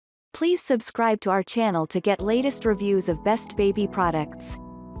Please subscribe to our channel to get latest reviews of best baby products.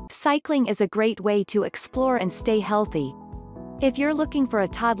 Cycling is a great way to explore and stay healthy. If you're looking for a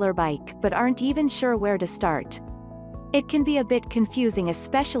toddler bike but aren't even sure where to start, it can be a bit confusing,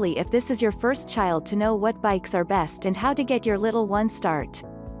 especially if this is your first child, to know what bikes are best and how to get your little one start.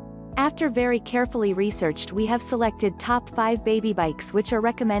 After very carefully researched, we have selected top 5 baby bikes which are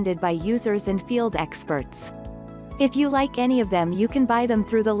recommended by users and field experts. If you like any of them, you can buy them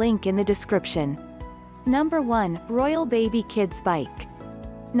through the link in the description. Number 1, RoyalBaby Kids Bike.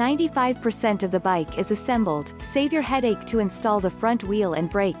 95% of the bike is assembled. Save your headache to install the front wheel and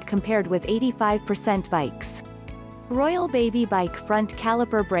brake compared with 85% bikes. RoyalBaby Bike front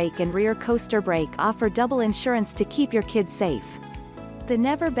caliper brake and rear coaster brake offer double insurance to keep your kids safe. The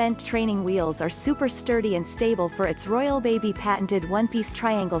never-bent training wheels are super sturdy and stable for its RoyalBaby patented one-piece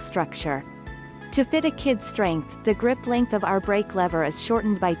triangle structure. To fit a kid's strength, the grip length of our brake lever is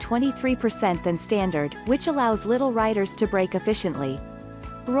shortened by 23% than standard, which allows little riders to brake efficiently.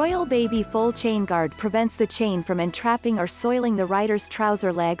 RoyalBaby full chain guard prevents the chain from entrapping or soiling the rider's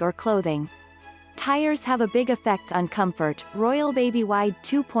trouser leg or clothing. Tires have a big effect on comfort. RoyalBaby wide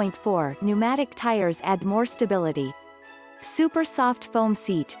 2.4 pneumatic tires add more stability. Super soft foam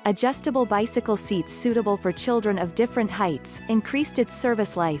seat, adjustable bicycle seats suitable for children of different heights, increased its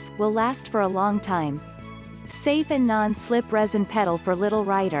service life, will last for a long time. Safe and non-slip resin pedal for little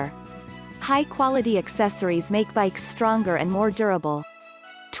rider. High-quality accessories make bikes stronger and more durable.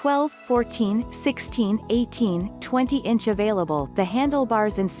 12, 14, 16, 18, 20-inch available. The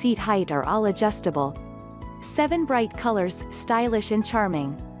handlebars and seat height are all adjustable. 7 bright colors, stylish and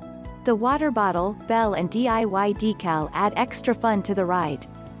charming. The water bottle, bell and DIY decal add extra fun to the ride.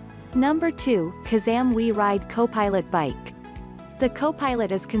 Number 2, Kazam We Ride Copilot Bike. The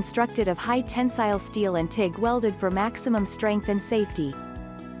Copilot is constructed of high-tensile steel and TIG welded for maximum strength and safety.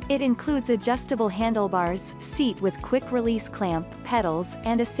 It includes adjustable handlebars, seat with quick-release clamp, pedals,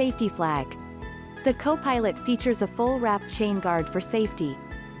 and a safety flag. The Copilot features a full-wrap chain guard for safety.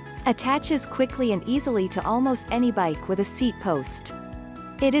 Attaches quickly and easily to almost any bike with a seat post.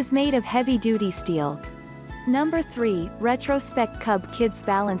 It is made of heavy-duty steel. Number 3, Retrospec Cub Kids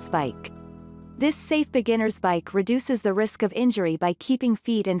Balance Bike. This safe beginner's bike reduces the risk of injury by keeping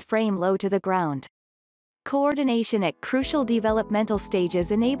feet and frame low to the ground. Coordination at crucial developmental stages,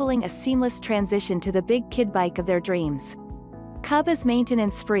 enabling a seamless transition to the big kid bike of their dreams. Cub is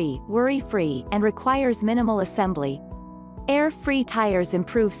maintenance-free, worry-free, and requires minimal assembly. Air-free tires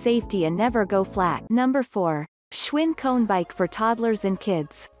improve safety and never go flat. Number 4, Schwinn Cone Bike for toddlers and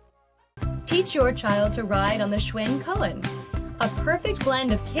kids. Teach your child to ride on the Schwinn Cone, a perfect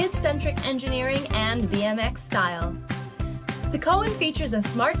blend of kid-centric engineering and BMX style. The Cone features a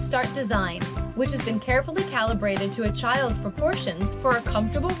smart start design, which has been carefully calibrated to a child's proportions for a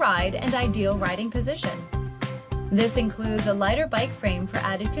comfortable ride and ideal riding position. This includes a lighter bike frame for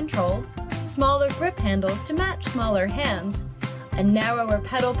added control, smaller grip handles to match smaller hands, a narrower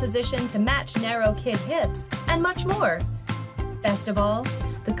pedal position to match narrow kid hips, and much more. Best of all,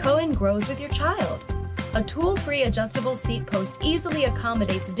 the Cone grows with your child. A tool-free adjustable seat post easily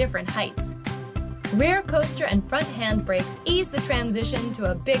accommodates different heights. Rear coaster and front hand brakes ease the transition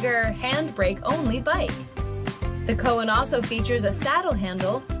to a bigger, handbrake-only bike. The Cone also features a saddle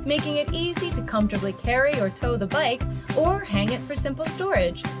handle, making it easy to comfortably carry or tow the bike, or hang it for simple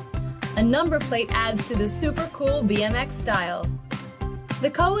storage. A number plate adds to the super cool BMX style. The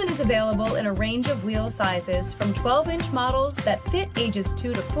Cone is available in a range of wheel sizes, from 12-inch models that fit ages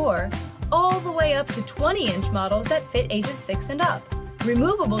 2 to 4, all the way up to 20-inch models that fit ages 6 and up.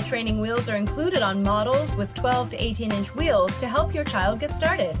 Removable training wheels are included on models with 12 to 18-inch wheels to help your child get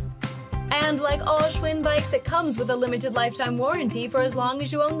started. And like all Schwinn bikes, it comes with a limited lifetime warranty for as long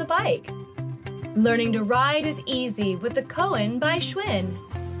as you own the bike. Learning to ride is easy with the Cone by Schwinn.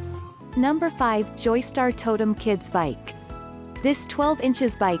 Number 5, Joystar Totem Kids Bike. This 12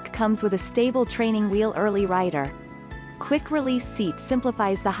 inches bike comes with a stable training wheel early rider. Quick-release seat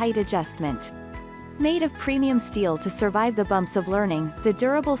simplifies the height adjustment. Made of premium steel to survive the bumps of learning, the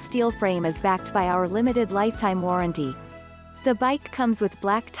durable steel frame is backed by our limited lifetime warranty. The bike comes with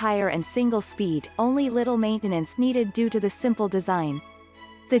black tire and single speed, only little maintenance needed due to the simple design.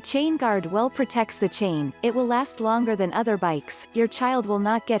 The chain guard well protects the chain, it will last longer than other bikes, your child will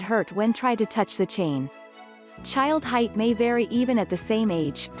not get hurt when try to touch the chain. Child height may vary even at the same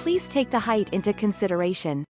age, please take the height into consideration.